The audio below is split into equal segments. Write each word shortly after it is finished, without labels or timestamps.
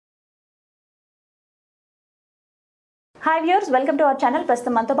Hi viewers, welcome to our channel.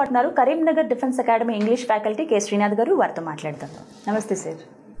 ప్రస్తుతం మనతో పాటు ఉన్నారు Karimnagar defence academy English faculty K Srinath గారు. వారితో మాట్లాడతాం. నమస్తే sir.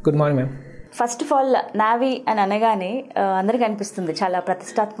 Good morning ma'am. First of all navy అని అనగానే అందరికీ అనిపిస్తుంది చాలా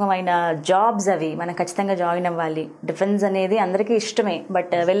ప్రతిష్టాత్మకమైన జాబ్స్ అవి, మనం ఖచ్చితంగా జాయిన్ అవ్వాలి. డిఫెన్స్ అనేది అందరికీ ఇష్టమే,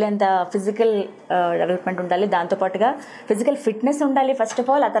 బట్ వెళ్ళేంత ఫిజికల్ డెవలప్మెంట్ ఉండాలి, దాంతోపాటుగా ఫిజికల్ ఫిట్నెస్ ఉండాలి ఫస్ట్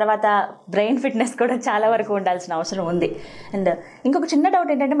ఆఫ్ ఆల్. ఆ తర్వాత బ్రెయిన్ ఫిట్నెస్ కూడా చాలా వరకు ఉండాల్సిన అవసరం ఉంది. అండ్ ఇంకొక చిన్న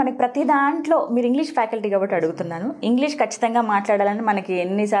డౌట్ ఏంటంటే, మనకి ప్రతి దాంట్లో మీరు ఇంగ్లీష్ ఫ్యాకల్టీ కాబట్టి అడుగుతున్నాను, ఇంగ్లీష్ ఖచ్చితంగా మాట్లాడాలని మనకి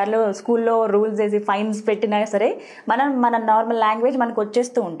ఎన్నిసార్లు స్కూల్లో రూల్స్ వేసి ఫైన్స్ పెట్టినా సరే మన నార్మల్ లాంగ్వేజ్ మనకు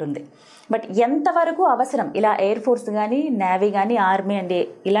వచ్చేస్తూ ఉంటుంది. బట్ ఎంతవరకు అవసరం ఇలా ఎయిర్ ఫోర్స్ కానీ నేవీ కానీ ఆర్మీ అండ్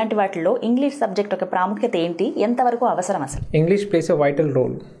ఇలాంటి వాటిల్లో ఇంగ్లీష్ సబ్జెక్ట్ యొక్క ప్రాముఖ్యత ఏంటి, ఎంతవరకు అవసరం అసలు? English place a vital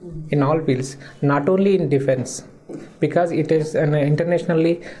role in all fields, not only in defence, because it is an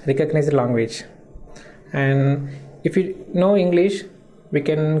internationally recognised language. And if you know English, we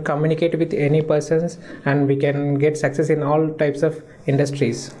can communicate with any persons and we can get success in all types of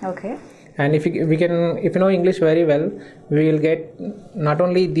industries. Okay. And if you know English very well, we will get not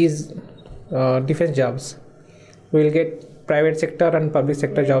only these defense jobs, we will get private sector and public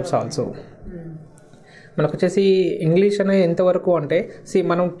sector jobs also. మనకు వచ్చేసి English అనేది ఎంతవరకు అంటే,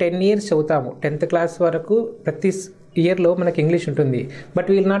 మనం 10 years చదువుతాము, 10th class వరకు ప్రతి ఇయర్లో మనకి ఇంగ్లీష్ ఉంటుంది, but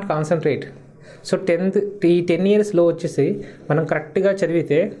we will not concentrate. So ఈ 10 yearsలో వచ్చేసి మనం కరెక్ట్గా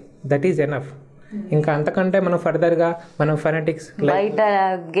చదివితే దట్ ఈజ్ ఎనఫ్. ఇంకా అంతకంటే మనం ఫర్దర్గా మనం ఫెనటిక్స్ బయట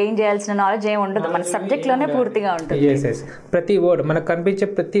గెయిన్ చేయాల్సిన నాలెడ్జ్ ఏమి ఉండదు, మన సబ్జెక్ట్లోనే పూర్తిగా ఉంటుంది. ఎస్ ప్రతి వర్డ్ మనకు కనిపించే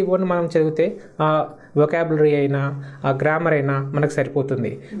ప్రతి వర్డ్ మనం చదివితే ఆ వొకాబులరీ అయినా ఆ గ్రామర్ అయినా మనకు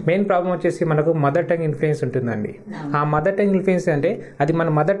సరిపోతుంది. మెయిన్ ప్రాబ్లం వచ్చేసి మనకు మదర్ టంగ్ ఇన్ఫ్లుయెన్స్ ఉంటుందండి. ఆ మదర్ టంగ్ ఇన్ఫ్లుయెన్స్ అంటే అది మన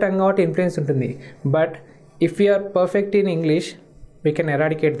మదర్ టంగ్ కాబట్టి ఇన్ఫ్లుయెన్స్ ఉంటుంది, but if you are perfect in English we can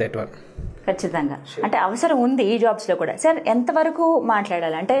eradicate that one. ఖచ్చితంగా అంటే అవసరం ఉంది ఈ జాబ్స్లో కూడా. సార్ ఎంతవరకు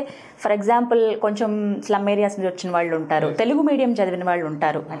మాట్లాడాలి అంటే, ఫర్ ఎగ్జాంపుల్ కొంచెం స్లమ్ ఏరియాస్ నుంచి వచ్చిన వాళ్ళు ఉంటారు, తెలుగు మీడియం చదివిన వాళ్ళు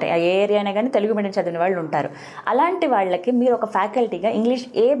ఉంటారు, అంటే ఏ ఏరియానే కానీ తెలుగు మీడియం చదివిన వాళ్ళు ఉంటారు. అలాంటి వాళ్ళకి మీరు ఒక ఫ్యాకల్టీగా ఇంగ్లీష్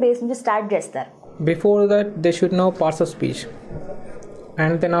ఏ బేస్ నుంచి స్టార్ట్ చేస్తారు? Before that they should know parts of speech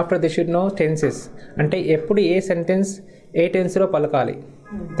and then after they should know tenses. అంటే ఎప్పుడు ఏ సెంటెన్స్ ఏ టెన్స్లో పలకాలి,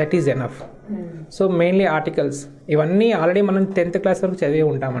 that is enough. So mainly articles ఇవన్నీ ఆల్రెడీ మనం 10th class వరకు చదివి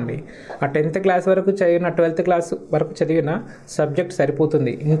ఉంటామండి. ఆ 10th class వరకు చదివిన 12th class వరకు చదివిన సబ్జెక్ట్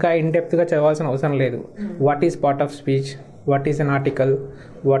సరిపోతుంది, ఇంకా ఇన్డెప్త్గా చదవాల్సిన అవసరం లేదు. What is part of speech, what is an article,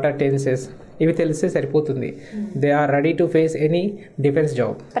 what are tenses, ఇవి తెలిస్తే సరిపోతుంది. They are ready to face any defence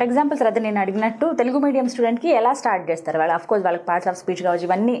job. For example sir, అది నేను అడిగినట్టు తెలుగు మీడియం స్టూడెంట్కి ఎలా స్టార్ట్ చేస్తారు? వాళ్ళు ఆఫ్కోర్స్ వాళ్ళకి పార్ట్స్ ఆఫ్ స్పీచ్ కావచ్చు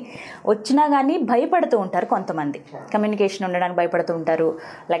ఇవన్నీ వచ్చినా కానీ భయపడుతూ ఉంటారు కొంతమంది, కమ్యూనికేషన్ ఉండడానికి భయపడుతూ ఉంటారు,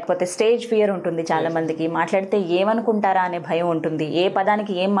 లేకపోతే స్టేజ్ ఫియర్ ఉంటుంది చాలా మందికి, మాట్లాడితే ఏమనుకుంటారా అనే భయం ఉంటుంది, ఏ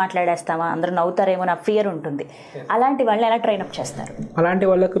పదానికి ఏం మాట్లాడేస్తామా అందరూ నవ్వుతారేమో నా ఫియర్ ఉంటుంది. అలాంటి వాళ్ళని ఎలా ట్రైన్అప్ చేస్తారు? అలాంటి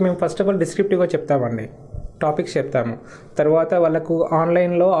వాళ్ళకు మేము ఫస్ట్ ఆఫ్ ఆల్ డిస్క్రిప్టివ్గా చెప్తామండి, టాపిక్స్ చెప్తాము. తర్వాత వాళ్ళకు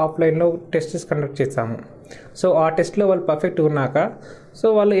ఆన్లైన్లో ఆఫ్లైన్లో టెస్ట్స్ కండక్ట్ చేస్తాము. సో ఆ టెస్ట్లో వాళ్ళు పర్ఫెక్ట్ ఉన్నాక సో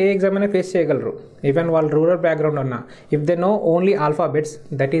వాళ్ళు ఏ ఎగ్జామ్ అయినా ఫేస్ చేయగలరు, ఈవెన్ వాళ్ళు రూరల్ బ్యాక్గ్రౌండ్ ఉన్నా. If they know only alphabets,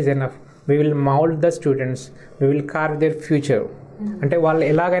 that is enough. We will mould the students, we will carve their future. అంటే వాళ్ళు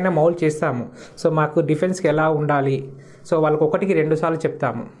ఎలాగైనా మౌల్డ్ చేస్తాము. సో మాకు డిఫెన్స్కి ఎలా ఉండాలి, సో వాళ్ళకు 1కి 2 సార్లు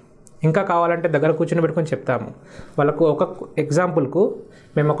చెప్తాము. ఇంకా కావాలంటే దగ్గర కూర్చొని పెట్టుకొని చెప్తాము. వాళ్ళకు ఒక ఎగ్జాంపుల్కు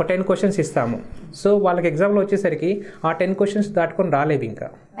మేము ఒక 10 questions ఇస్తాము. సో వాళ్ళకి ఎగ్జామ్లో వచ్చేసరికి ఆ 10 questions దాటుకొని రాలేవు ఇంకా.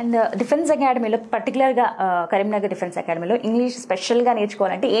 అండ్ డిఫెన్స్ అకాడమీలో పర్టికులర్గా కరీంనగర్ డిఫెన్స్ అకాడమీలో ఇంగ్లీష్ స్పెషల్గా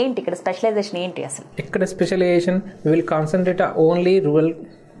నేర్చుకోవాలంటే ఏంటి, ఇక్కడ స్పెషలైజేషన్ ఏంటి అసలు? ఇక్కడ specialisation we will concentrate only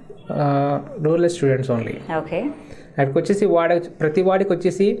rural students only. Okay. అక్కడికి వచ్చేసి ప్రతి వాడికి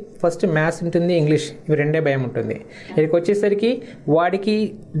వచ్చేసి ఫస్ట్ మ్యాథ్స్ ఉంటుంది, ఇంగ్లీష్, ఇవి రెండే భయం ఉంటుంది. ఇక్కడికి వచ్చేసరికి వాడికి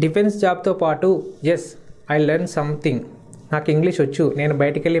డిఫెన్స్ జాబ్తో పాటు ఎస్ ఐ లెర్న్ సంథింగ్, నాకు ఇంగ్లీష్ వచ్చు, నేను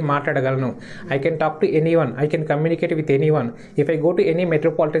బయటికి వెళ్ళి మాట్లాడగలను, I can talk to any one, I can communicate with any one, if I go to any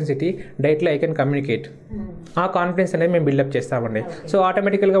metropolitan city directly I can communicate. ఆ కాన్ఫిడెన్స్ అనేది మేము బిల్డప్ చేస్తామండి. సో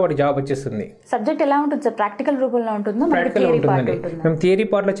ఆటోమేటికల్గా వాడి జాబ్ వచ్చేస్తుంది. సబ్జెక్ట్ ఎలా ఉంటుంది సార్? ప్రాక్టికల్ రూపంలో ఉంటుందా? ప్రాక్టికల్ ఉంటుందండి. మేము థియరీ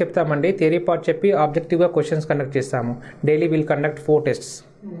పార్ట్లో చెప్తామండి, థియరీ పార్ట్ చెప్పి ఆబ్జెక్టివ్గా క్వశ్చన్స్ కండక్ట్ చేస్తాము. Daily will conduct 4 tests.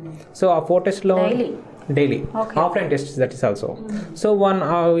 So ఆ 4 testsలో daily offline tests, that is also. So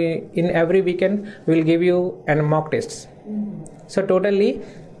in every weekend we will give you an mock tests. So totally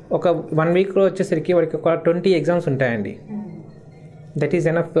ఒక 1 weekలో వచ్చేసరికి వాడికి ఒక 20 exams ఉంటాయండి. That is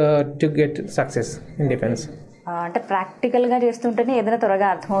enough to get success in defence. అంటే ప్రాక్టికల్గా చేస్తుంటేనే ఏదైనా త్వరగా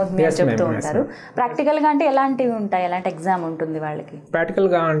అర్థమవుతుంది అని చెప్తూ ఉంటారు. ప్రాక్టికల్గా అంటే ఎలాంటివి ఉంటాయి, ఎలాంటి ఎగ్జామ్ ఉంటుంది వాళ్ళకి?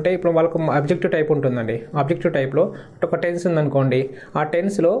 ప్రాక్టికల్గా అంటే ఇప్పుడు వాళ్ళకు ఆబ్జెక్టివ్ టైప్ ఉంటుందండి. ఆబ్జెక్టివ్ టైప్లో ఒక టెన్స్ ఉందనుకోండి, ఆ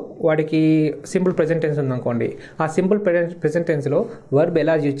టెన్స్లో వాడికి సింపుల్ ప్రెజెంట్ టెన్స్ ఉందనుకోండి, ఆ సింపుల్ ప్రెజెంట్ టెన్స్లో వర్బ్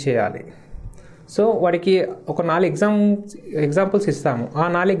ఎలా యూజ్ చేయాలి. సో వాడికి ఒక 4 ఎగ్జాంపుల్స్ ఇస్తాము. ఆ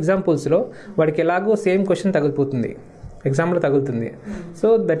 4 ఎగ్జాంపుల్స్లో వాడికి ఎలాగో సేమ్ క్వశ్చన్ తగిలిపోతుంది. ఎగ్జామ్లో తగులుతుంది. So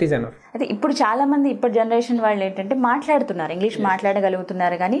that is enough. అయితే ఇప్పుడు చాలామంది ఇప్పుడు జనరేషన్ వాళ్ళు ఏంటంటే మాట్లాడుతున్నారు, ఇంగ్లీష్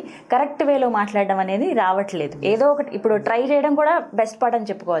మాట్లాడగలుగుతున్నారు, కానీ కరెక్ట్ వేలో మాట్లాడడం అనేది రావట్లేదు. ఏదో ఒకటి ఇప్పుడు ట్రై చేయడం కూడా బెస్ట్ పార్ట్ అని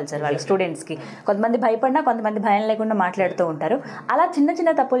చెప్పుకోవాలి సార్ వాళ్ళ స్టూడెంట్స్కి. కొంతమంది భయపడినా కొంతమంది భయం లేకుండా మాట్లాడుతూ ఉంటారు. అలా చిన్న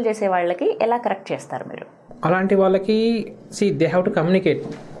చిన్న తప్పులు చేసే వాళ్ళకి ఎలా కరెక్ట్ చేస్తారు మీరు? అలాంటి వాళ్ళకి they have to communicate.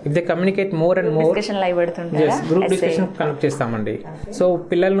 If they communicate more and more, group discussion conduct చేస్తామండి. సో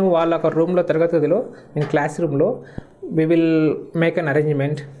పిల్లలను వాళ్ళ ఒక రూమ్లో తరగతి గదిలో ఇన్ క్లాస్ రూమ్లో we will make an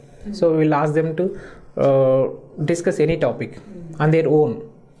arrangement. So we will ask them to discuss any topic on their own,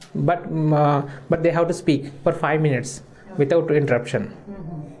 but they have to speak for 5 minutes without interruption.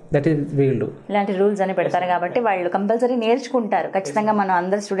 That is we will do. ఇలాంటి rules అని పెడతారు కాబట్టి వాళ్ళు compulsory నేర్చుకుంటారు. ఖచ్చితంగా మనం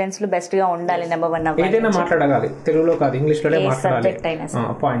అందరు students లో బెస్ట్ గా ఉండాలి, నెంబర్ 1 అవ్వాలి. ఏదైనా మాట్లాడగాలి, తెలుగులో కాదు ఇంగ్లీష్ లోనే మాట్లాడాలి.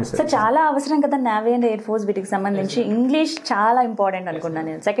 పాయింట్స్ సో చాలా అవసరం కదా నేవీ అండ్ ఎయిర్ ఫోర్స్ వీటికి సంబంధించి. ఇంగ్లీష్ చాలా ఇంపార్టెంట్ అనుకున్నాను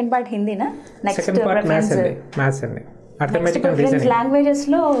నేను. Second part హిందీనా? నెక్స్ట్ మ్యాథ్స్ అండి. లాంగ్వేజెస్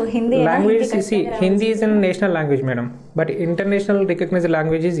లో Hindi Hindi is a national language, madam, but international recognized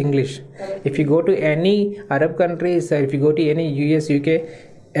language is English. If you go to any Arab countries, if you go to any US, UK,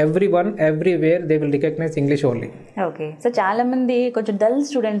 everyone everywhere they will recognize English only. Okay. So చాలా మంది కొంచెం dull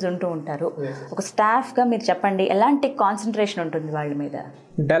students ఉంటూ ఉంటారు. ఒక staff గా మీరు చెప్పండి ఎలాంటి కాన్సన్ట్రేషన్ ఉంటుంది వాళ్ళ మీద?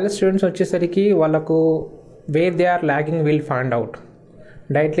 డల్ స్టూడెంట్స్ వచ్చేసరికి వాళ్ళకు where they are logging will find out.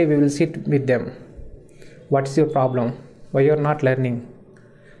 Directly we will sit with them. What is your problem? Why you are not learning?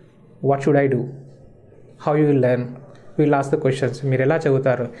 What should I do? How you will learn? We will ask the questions. మీరు ఎలా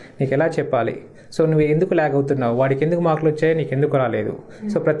చదువుతారు, నీకు ఎలా చెప్పాలి, so నువ్వు ఎందుకు lag అవుతున్నావు, వాడికి ఎందుకు మార్కులు వచ్చాయి, నీకు ఎందుకు రాలేదు.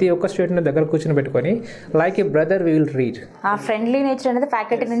 సో ప్రతి ఒక్క స్టూడెంట్ దగ్గర కూర్చొని పెట్టుకొని like A brother we will read. ఆ ఫ్రెండ్లీ నేచర్ అనేది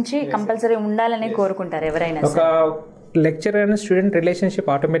ఫ్యాకల్టీ నుంచి కంపల్సరీ ఉండాలని కోరుకుంటారు ఎవరైనా. ఒక లెక్చరర్ అండ్ స్టూడెంట్ రిలేషన్షిప్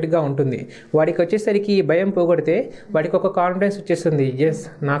ఆటోమేటిక్గా ఉంటుంది. వాడికి వచ్చేసరికి ఈ భయం పోగొడితే వాడికి ఒక కాన్ఫిడెన్స్ వచ్చేస్తుంది. ఎస్,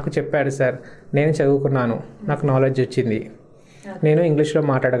 నాకు చెప్పాడు సార్, నేను చదువుకున్నాను, నాకు నాలెడ్జ్ వచ్చింది, నేను ఇంగ్లీష్లో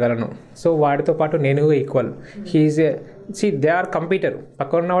మాట్లాడగలను, సో వాడితో పాటు నేను equal. He's they or computer.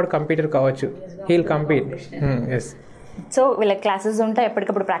 పక్కన ఉన్నవాడు కంప్యూటర్ కావచ్చు, he will compete. Yes. So వీళ్ళ క్లాసెస్ ఉంటాయి,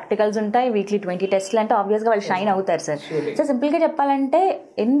 ఎప్పటికప్పుడు ప్రాక్టికల్స్ ఉంటాయి, వీక్లీ 20 టెస్ట్లు అంటే ఆబ్వియస్గా వాళ్ళు షైన్ అవుతారు సార్. సో సింపుల్గా చెప్పాలంటే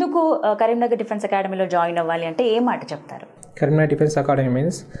ఎందుకు కరీంనగర్ డిఫెన్స్ అకాడమీలో జాయిన్ అవ్వాలి అంటే ఏ మాట చెప్తారు? Karimnagar defence academy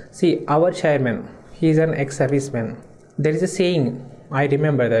means hour chairman, he is an ex service man. There is a saying, I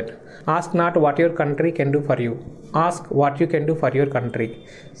remember that. Ask not what your country can do for you. Ask what you can do for your country.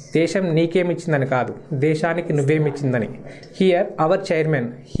 దేశం నీకేమిచ్చిందని కాదు, దేశానికి నువ్వేమిచ్చిందని. Here our chairman,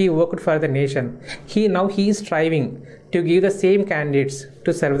 he worked for the nation. He is striving to give the same candidates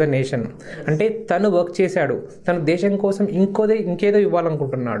to serve the nation. అంటే తను work చేశాడు, తను దేశం కోసం ఇంకేదో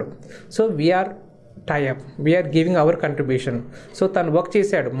ఇవ్వాలనుకుంటున్నాడు. So we are tie up, we are giving hour contribution. So తను వర్క్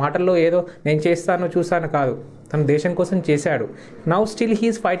చేశాడు, మాటల్లో ఏదో నేను చేస్తాను చూస్తాను కాదు, తను దేశం కోసం చేశాడు. Now still he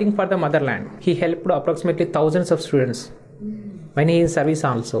is fighting for the mother land. He helped approximately thousands of students when he in service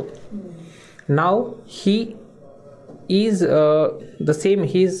also. Now he is the same,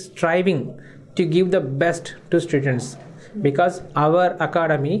 he is striving to give the best to students. Because our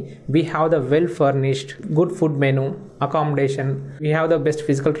academy, we have the well furnished, good food menu, accommodation, we have the best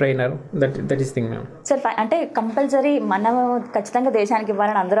physical trainer. That is thing, ma'am. Sir, అంటే compulsory మనం ఖచ్చితంగా దేశానికి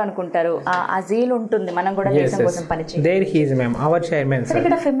ఇవ్వాలని అందరూ అనుకుంటారు, ఆ zeal ఉంటుంది, మనం కూడా దేశం కోసం పనిచేయాలి. There he is, ma'am, our chairman. Sir,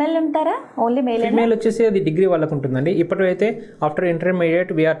 ఇక్కడ ఫిమేల్ ఉంటారా, ఓన్లీ మేల్? ఫిమేల్ వచ్చేసి అది డిగ్రీ వాళ్ళకు ఉంటుందండి. ఇప్పటికైతే after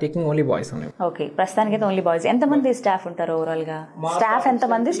intermediate we are taking only boys only. Okay, ప్రస్తుతానికి అయితే ఓన్లీ బాయ్స్. ఎంతమంది స్టాఫ్ ఉంటారు ఓవరాల్ గా? స్టాఫ్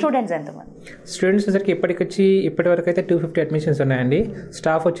ఎంతమంది, స్టూడెంట్స్ ఎంతమంది? స్టూడెంట్స్ వచ్చరికి ఇప్పటి వరకు అయితే 250 అడ్మిషన్స్ ఉన్నాయండి.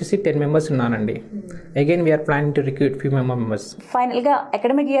 స్టాఫ్ వచ్చేసి 10 members ఉన్నానండి. Again we are planning to recruit few more members. Final గా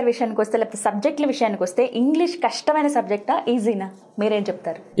అకాడమిక్ ఇయర్ విషయానికి వస్తే, లేకపోతే సబ్జెక్టుల విషయానికి వస్తే, ఇంగ్లీష్ కష్టమైన సబ్జెక్టా, ఈజీనా, మీరేం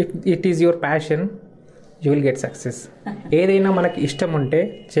చెప్తారు? If it is your passion, you will get success. ఏదైనా మనకి ఇష్టం ఉంటే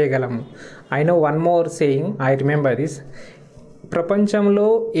చేయగలము. I know one more saying, I remember this. ప్రపంచంలో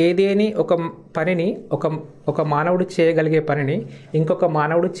ఏదేని ఒక పనిని ఒక మానవుడు చేయగలిగే పనిని ఇంకొక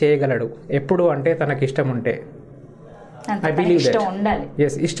మానవుడు చేయగలడు ఎప్పుడు అంటే తనకి ఇష్టం ఉంటే. I believe that.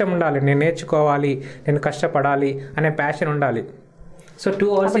 ఎస్, ఇష్టం ఉండాలి, నేను నేర్చుకోవాలి, నేను కష్టపడాలి అనే ప్యాషన్ ఉండాలి. So 2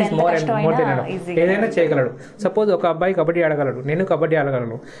 hours is more than enough. ఏదైనా చేయగలడు. సపోజ్ ఒక అబ్బాయి కబడ్డీ ఆడగలడు, నేను కబడ్డీ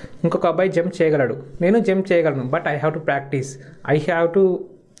ఆడగలను. ఇంకొక అబ్బాయి జంప్ చేయగలడు, నేను జంప్ చేయగలను. But I have to practice, I have to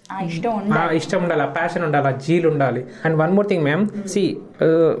ఇష్టం ఉండాలి, ప్యాషన్ ఉండాలి, జీల్ ఉండాలి. And one more thing ma'am,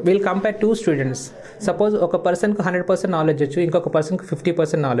 will compare 2 students. Suppose ఒక పర్సన్కి 100% నాలెడ్జ్ వచ్చు, ఇంకొక పర్సన్కి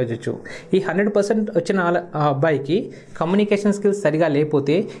 50% నాలెడ్జ్ వచ్చు. ఈ 100% వచ్చిన అబ్బాయికి కమ్యూనికేషన్ స్కిల్స్ సరిగా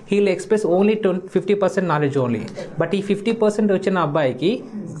లేకపోతే he will express only 50% knowledge only. But ఈ 50% వచ్చిన అబ్బాయికి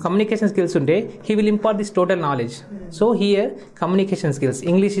కమ్యూనికేషన్ స్కిల్స్ ఉంటే he will impart this total knowledge. So here communication skills,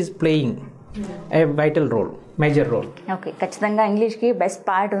 English is playing a vital role. Major role. Okay, ఖచ్చితంగా ఇంగ్లీష్కి బెస్ట్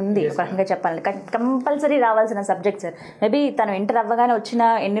పార్ట్ ఉంది. ఒక రకంగా చెప్పాలంటే కంపల్సరీ రావాల్సిన సబ్జెక్ట్ సార్. మేబీ తను ఇంటర్ అవ్వగానే వచ్చిన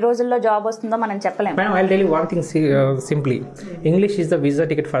ఎన్ని రోజుల్లో జాబ్ వస్తుందో మనం చెప్పలేము. Ma'am, I'll tell you one thing simply. English is the visa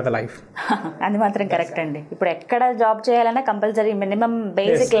ticket for the life. అది మాత్రం కరెక్ట్ అండి. ఇప్పుడు ఎక్కడ జాబ్ చేయాలన్నా compulsory minimum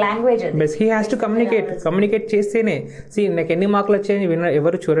basic language. He has to communicate చేస్తేనే. సి నాకు ఎన్ని మార్కులు వచ్చాయని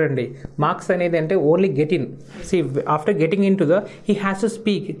ఎవరు చూడండి. మార్క్స్ అనేది అంటే only get in. See after getting in to the he has to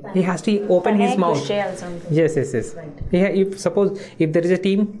speak, he has to open his mouth. Yes. If suppose if there is a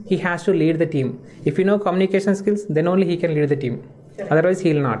team, he has to lead the team. If you know communication skills, then only he can lead the team. Otherwise, he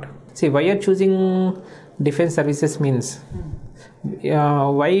will not. See, why you are choosing defense services means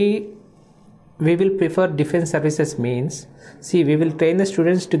why we will prefer defense services means, see, we will train the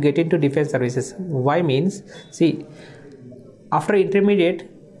students to get into defense services. Why means, see, after intermediate,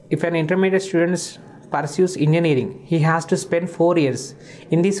 if an intermediate student pursues engineering, he has to spend 4 years.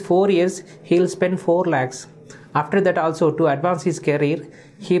 In these 4 years, he will spend 4 lakhs. After that also, to advance his career,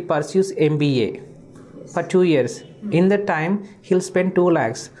 he pursues MBA for 2 years. In that time, he'll spend 2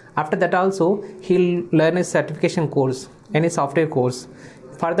 lakhs. After that also, he'll learn a certification course, any software course.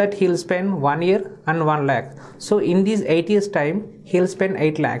 For that, he'll spend 1 year and 1 lakh. So in these 8 years time, he'll spend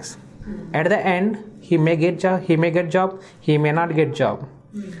 8 lakhs. At the end, he may get job, he may not get job.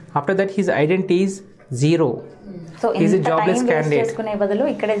 After that, his identity is zero. So he's a jobless candidate. చేసుకునే బదులు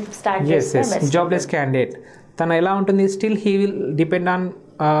ఇక్కడే start Yes, jobless candidate. తను ఎలా ఉంటుంది, still he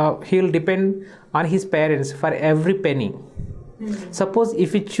will depend on his parents for every penny. Suppose if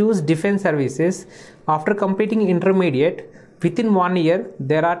you choose defense services, after completing intermediate, within 1 year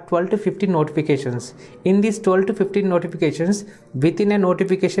there are 12 to 15 notifications. In these 12 to 15 notifications, within a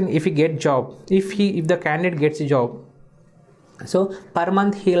notification, if he get job, if the candidate gets a job, so per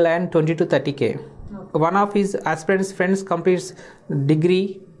month he'll earn 20 to 30k. One of his aspirants friends completes degree,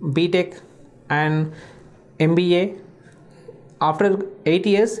 BTech and MBA. After 8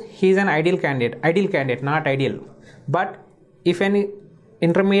 years, he is an ideal candidate, not ideal. But if any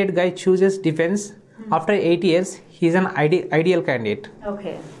intermediate guy chooses defense, after 8 years, he is an ideal candidate.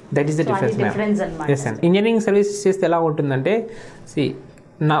 Okay. That is the difference, ma'am. Yes, and engineering services చేస్తే ఎలా ఉంటుందంటే, see,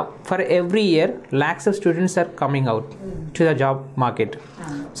 now for every year lakhs of students are coming out to the job market.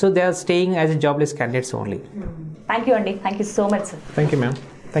 So they are staying as jobless candidates only. Thank you అండి. Thank you so much sir. Thank you, ma'am.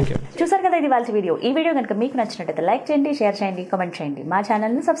 Thank you. చూసారు కదా ఇది వాళ్ళ video. ఈ video కనుక మీకు నచ్చినట్లయితే like చేయండి, షేర్ చేయండి, కామెంట్ చేయండి. మా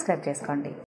ఛానల్ని సబ్స్క్రైబ్ చేసుకోండి.